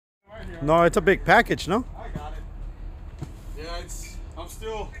No, it's a big package, no? I got it. Yeah, I'm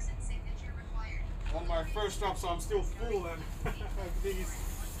still on my first drop, so I'm still full and these.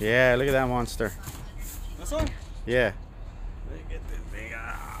 Yeah, look at that monster. This one? Yeah. Look at this thing.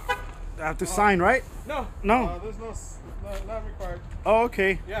 I have to sign, right? No. No. There's not required. Oh,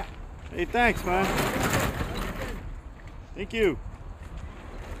 okay. Yeah. Hey, thanks, man. Thank you.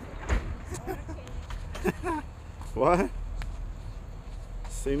 What?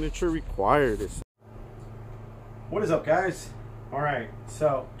 Signature required. What is up, guys? All right,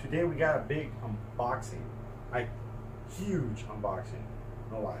 so today we got a big unboxing, like huge unboxing,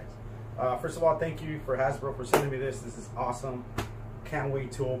 no lies. First of all, thank you for Hasbro for sending me this. This is awesome. Can't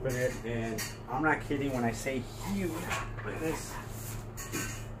wait to open it, and I'm not kidding when I say huge. Look at this.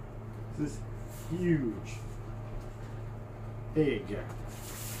 This is huge. Big.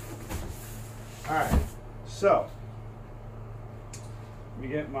 All right, so let me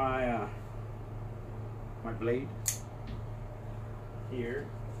get my my blade here.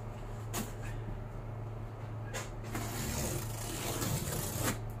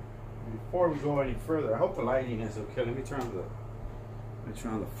 Before we go any further, I hope the lighting is okay. Let me turn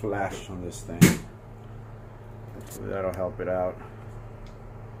on the flash on this thing. Hopefully that'll help it out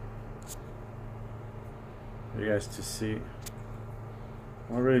for you guys to see.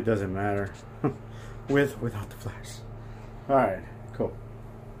 Well, it really doesn't matter without the flash. All right, cool.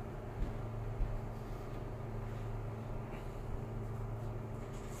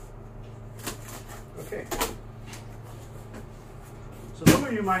 Okay. So some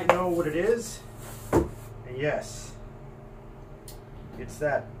of you might know what it is, and yes, it's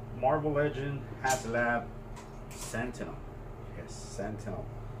that Marvel Legend Haslab Sentinel. Yes, Sentinel.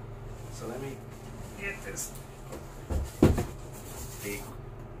 So let me get this big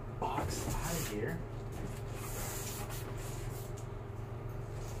box out of here.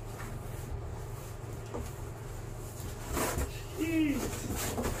 Jeez.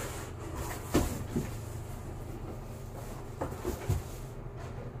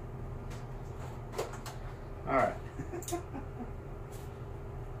 All right.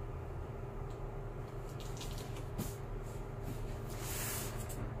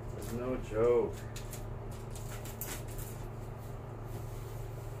 There's no joke.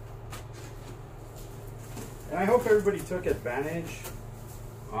 And I hope everybody took advantage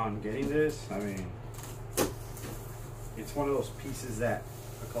on getting this. I mean, it's one of those pieces that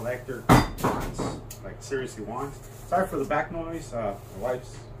a collector wants, like seriously wants. Sorry for the back noise. My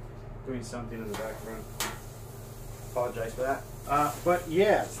wife's doing something in the background. Apologize for that. But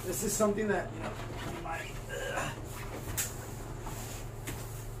yes, this is something that, you know, you might.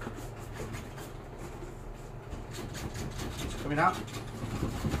 It's coming out.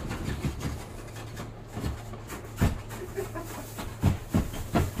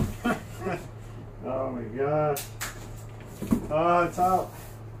 Oh my gosh. Oh, it's out.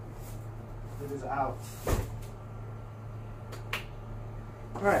 It is out.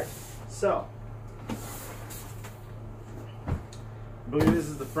 Alright, so I believe this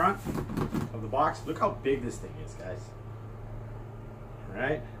is the front of the box. Look how big this thing is, guys.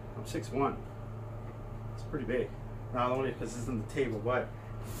 Alright, I'm 6'1". It's pretty big. Not only because it's on the table, but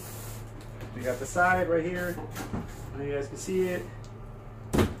we got the side right here. I know you guys can see it.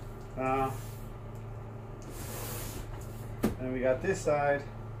 And we got this side,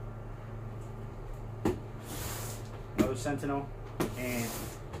 another Sentinel, and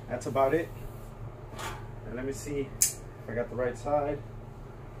that's about it. And let me see if I got the right side.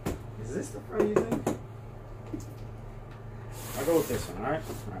 Is this the front, you think? I'll go with this one, alright?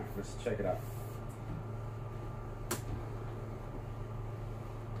 Alright, let's check it out.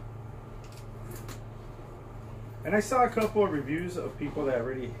 And I saw a couple of reviews of people that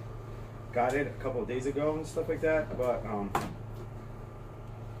already got it a couple of days ago and stuff like that, but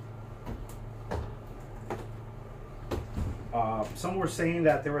some were saying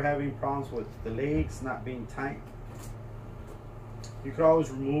that they were having problems with the legs not being tight. You could always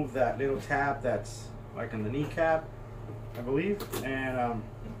remove that little tab that's like on the kneecap, I believe, and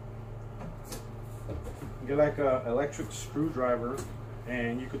get like a electric screwdriver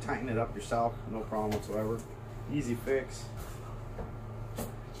and you could tighten it up yourself, no problem whatsoever. Easy fix.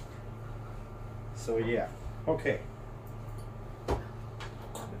 So yeah, okay.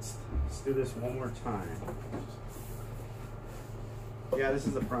 Let's do this one more time. Yeah, this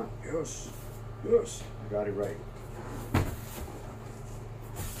is the front. Yes, yes, I got it right.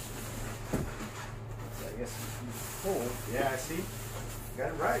 So I guess pull. Yeah, I see. Got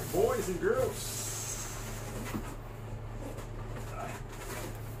it right, boys and girls.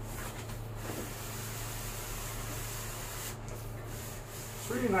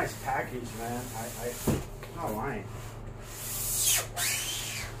 It's really nice package, man. I'm not lying.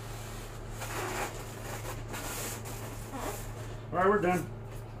 All right, we're done.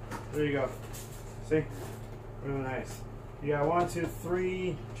 There you go. See? Really nice. You got 1, 2,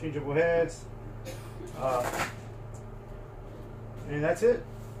 3 changeable heads. And that's it.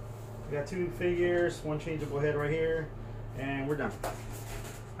 We got 2 figures, 1 changeable head right here, and we're done.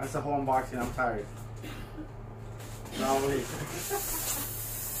 That's the whole unboxing. I'm tired. Probably.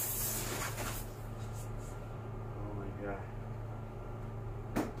 Oh my god.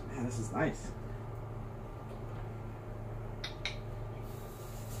 Man, this is nice.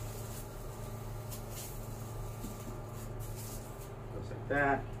 Goes like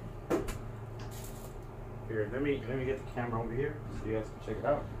that. Here, let me get the camera over here so you guys can check it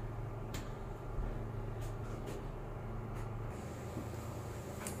out.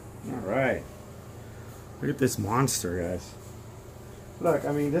 All right. Look at this monster, guys. Look,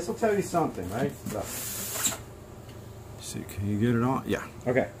 I mean, this will tell you something, right? Look. See, can you get it on? Yeah.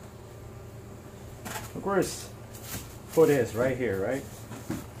 Okay. Look where his foot is, right here, right?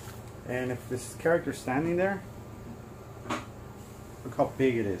 And if this character's standing there, look how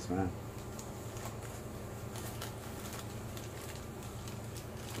big it is, man.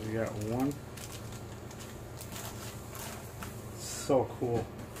 So we got one. So cool.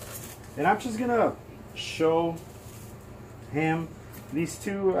 And I'm just gonna show him these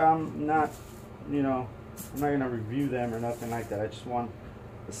two. I'm not, you know, I'm not gonna review them or nothing like that. I just want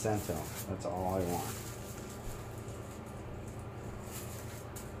the Sentinel. That's all I want.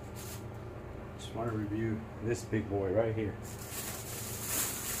 Just want to review this big boy right here.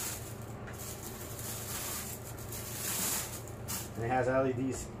 And it has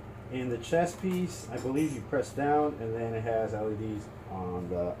LEDs in the chest piece. I believe you press down, and then it has LEDs on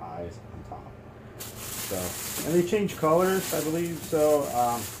the eyes on top. So, and they change colors, I believe. So,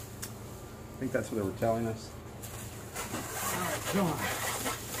 I think that's what they were telling us. All right, come on.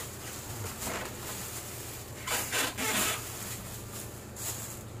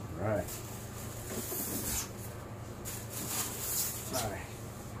 All right. All right.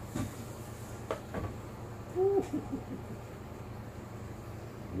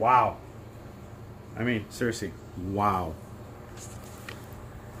 Wow. I mean, seriously, wow.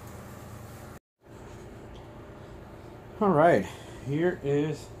 All right, here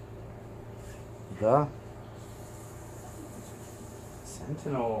is the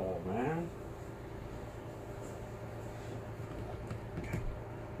Sentinel, man.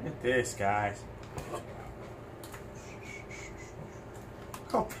 Look at this, guys. Look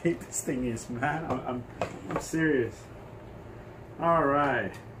how big this thing is, man. I'm serious. All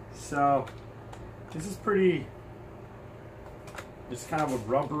right, so this is pretty. It's kind of a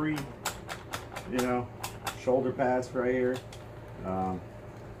rubbery, you know, shoulder pads right here.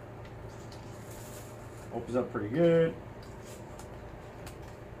 Opens up pretty good.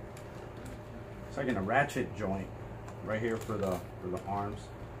 It's like in a ratchet joint right here for the arms.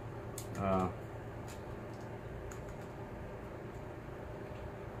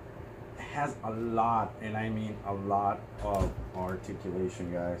 It has a lot, and I mean a lot of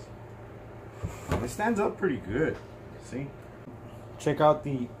articulation, guys. And it stands up pretty good. See? Check out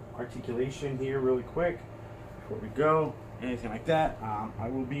the articulation here really quick before we go. Anything like that. I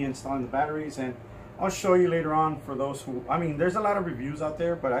will be installing the batteries, and I'll show you later on for those who, I mean, there's a lot of reviews out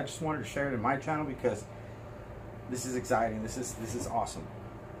there, but I just wanted to share it in my channel because this is exciting. This is awesome.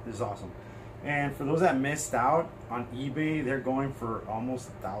 This is awesome. And for those that missed out on eBay, they're going for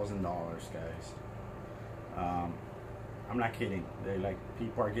almost $1,000, guys. I'm not kidding. They like,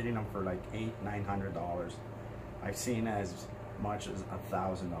 people are getting them for like $800–900. I've seen as much as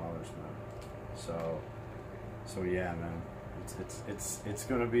 $1,000, man. So yeah, man. It's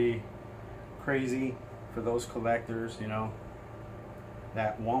gonna be crazy for those collectors, you know,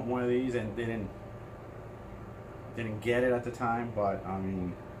 that want one of these and didn't get it at the time. But I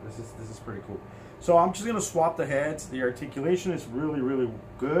mean, this is pretty cool. So I'm just gonna swap the heads. The articulation is really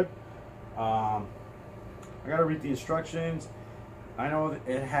good. I gotta read the instructions. I know that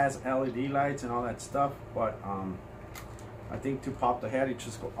it has LED lights and all that stuff, but I think to pop the head, it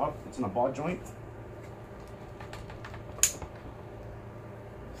just go up. It's in a ball joint.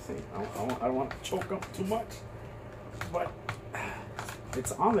 See, I don't want to choke up too much, but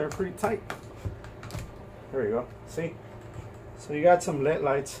it's on there pretty tight. There you go. See? So you got some LED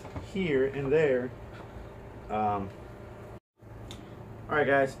lights here and there. All right,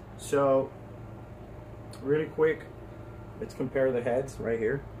 guys. So really quick, let's compare the heads right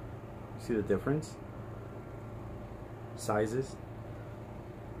here. See the difference? Sizes.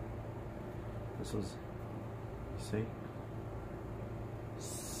 This one's, see?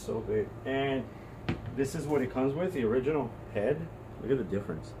 so big. And this is what it comes with, the original head. Look at the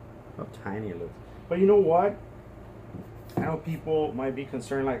difference, how tiny it looks. But you know what? I know people might be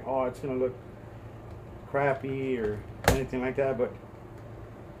concerned like, oh, it's gonna look crappy or anything like that, but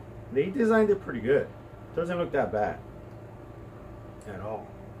they designed it pretty good. It doesn't look that bad at all.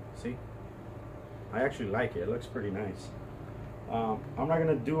 See? I actually like it. It looks pretty nice. I'm not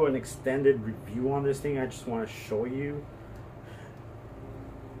gonna do an extended review on this thing. I just want to show you.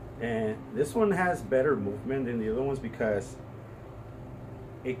 And this one has better movement than the other ones because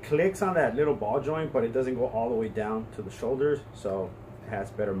it clicks on that little ball joint, but it doesn't go all the way down to the shoulders, so it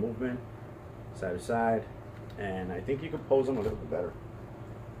has better movement side to side, and I think you can pose them a little bit better.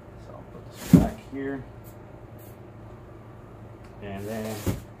 So I'll put this back here, and then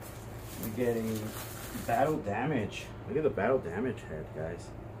we're getting battle damage. Look at the battle damage head, guys.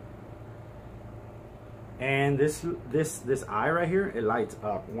 And this eye right here, it lights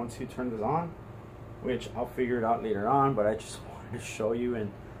up once you turn this on, which I'll figure it out later on, but I just wanted to show you.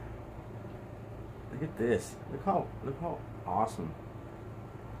 And look at this. Look how awesome.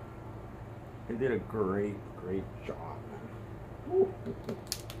 They did a great job, man. Woo.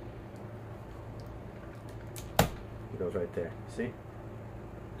 It goes right there. See?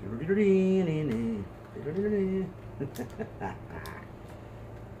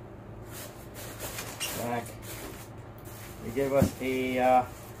 Back. They gave us a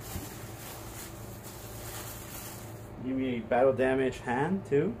give me a battle damage hand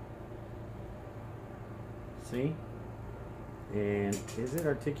too. See? And is it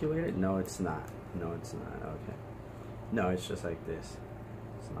articulated? No, it's not. No, it's not. Okay. No, it's just like this.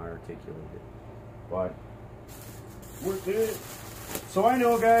 It's not articulated. But we're good. So I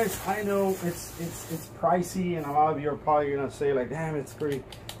know, guys, I know it's pricey, and a lot of you are probably gonna say like, damn, it's free.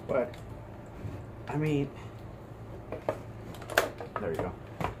 But I mean, there you go.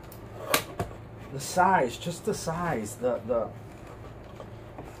 The size, just the size, oh,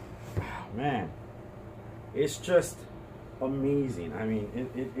 man, it's just amazing. I mean,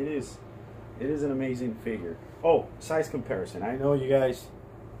 it is an amazing figure. Oh, size comparison. I know you guys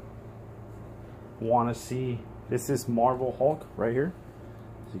want to see. This is Marvel Hulk right here,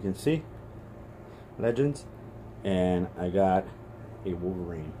 as you can see, Legends, and I got a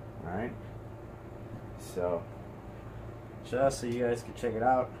Wolverine. All right. So, just so you guys can check it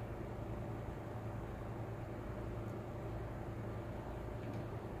out.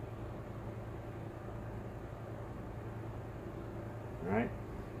 All right,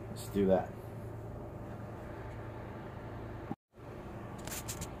 let's do that.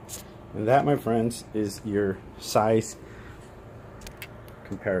 And that, my friends, is your size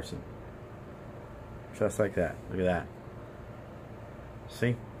comparison. Just like that. Look at that.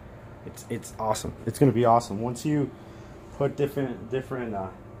 See? It's awesome. It's gonna be awesome once you put different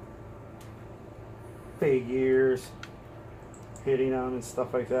figures hitting them and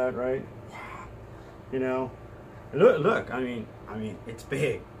stuff like that, right? You know, look. I mean, it's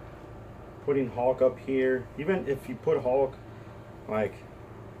big. Putting Hulk up here, even if you put Hulk like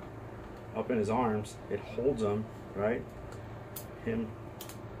up in his arms, it holds him, right? Him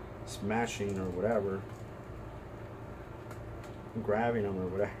smashing or whatever. Grabbing them or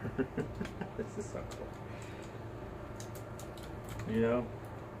whatever. This is so cool. You know,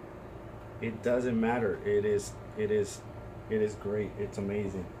 it doesn't matter. It is great. It's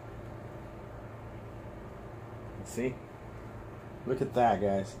amazing. See? Look at that,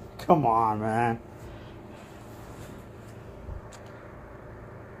 guys. Come on, man.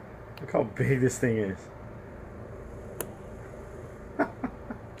 Look how big this thing is.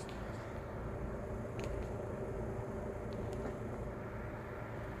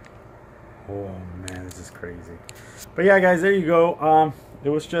 Oh man, this is crazy. But yeah, guys, there you go. It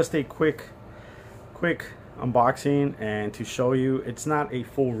was just a quick unboxing and to show you. It's not a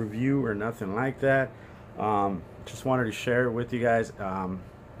full review or nothing like that. Just wanted to share it with you guys.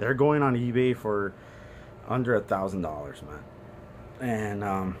 They're going on eBay for under $1,000, man.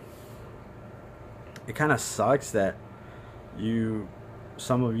 And it kind of sucks that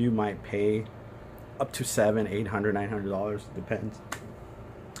some of you might pay up to $700, $800, $900, depends.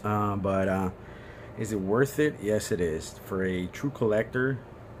 But is it worth it? Yes, it is. For a true collector,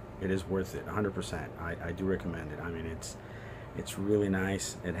 it is worth it, 100%. I do recommend it. I mean, it's really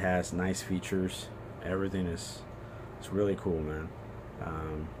nice. It has nice features. Everything it's really cool, man.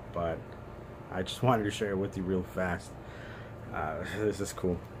 But I just wanted to share it with you real fast. This is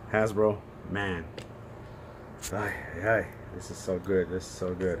cool. Hasbro, man. This is so good. This is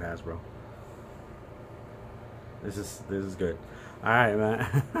so good, Hasbro. This is good. Alright,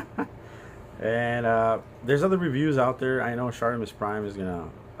 man. And there's other reviews out there. I know Shartimus Prime is gonna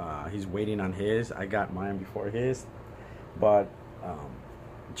He's waiting on his. I got mine before his, but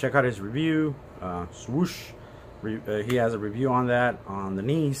check out his review. Swoosh. He has a review on that, on the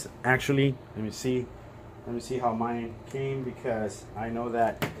knees. Actually, let me see how mine came, because I know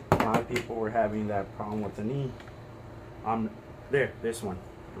that a lot of people were having that problem with the knee. This one,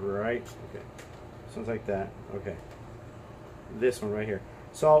 right? Okay, sounds like that. Okay, this one right here.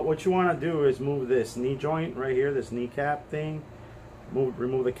 So what you want to do is move this knee joint right here, this kneecap thing.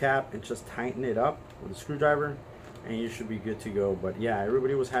 Remove the cap and just tighten it up with a screwdriver, and you should be good to go. But yeah,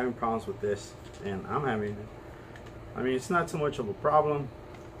 everybody was having problems with this, and I'm having it. I mean, it's not too much of a problem,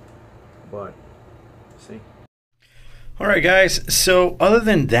 but see. All right, guys. So other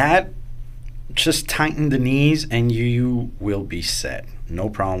than that, just tighten the knees and you will be set. No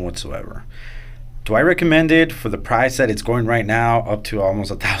problem whatsoever. Do I recommend it for the price that it's going right now, up to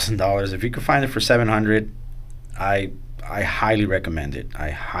almost $1,000? If you could find it for $700, I highly recommend it.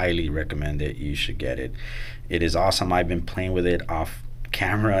 I highly recommend it. You should get it. It is awesome. I've been playing with it off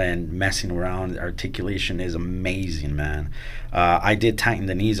camera and messing around. Articulation is amazing, man. I did tighten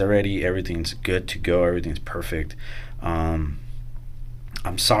the knees already. Everything's good to go. Everything's perfect.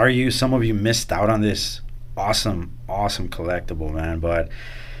 I'm sorry some of you missed out on this awesome collectible, man. But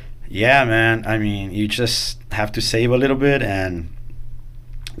yeah, man, I mean, you just have to save a little bit and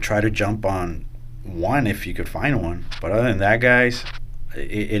try to jump on one if you could find one. But other than that, guys,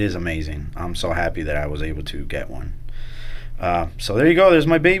 it is amazing. I'm so happy that I was able to get one. So there you go. There's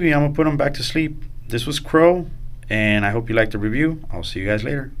my baby. I'm gonna put him back to sleep. This was Crow, and I hope you liked the review. I'll see you guys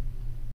later.